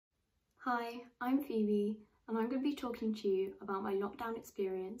Hi, I'm Phoebe and I'm going to be talking to you about my lockdown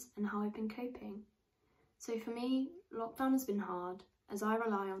experience and how I've been coping. So for me, lockdown has been hard as I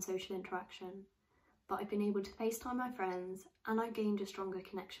rely on social interaction, but I've been able to FaceTime my friends and I've gained a stronger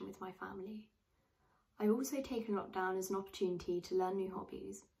connection with my family. I've also taken lockdown as an opportunity to learn new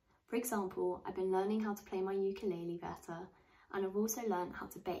hobbies. For example, I've been learning how to play my ukulele better, and I've also learned how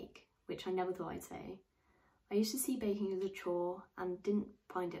to bake, which I never thought I'd say. I used to see baking as a chore and didn't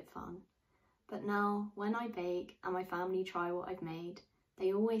find it fun. But now, when I bake and my family try what I've made,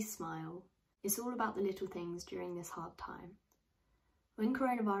 they always smile. It's all about the little things during this hard time. When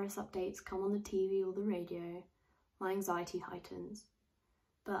coronavirus updates come on the TV or the radio, my anxiety heightens.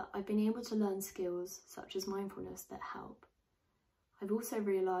 But I've been able to learn skills such as mindfulness that help. I've also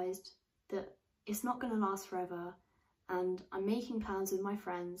realised that it's not going to last forever, and I'm making plans with my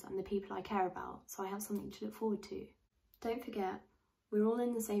friends and the people I care about, so I have something to look forward to. Don't forget, we're all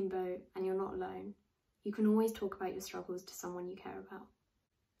in the same boat and you're not alone. You can always talk about your struggles to someone you care about.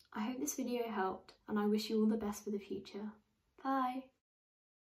 I hope this video helped and I wish you all the best for the future. Bye!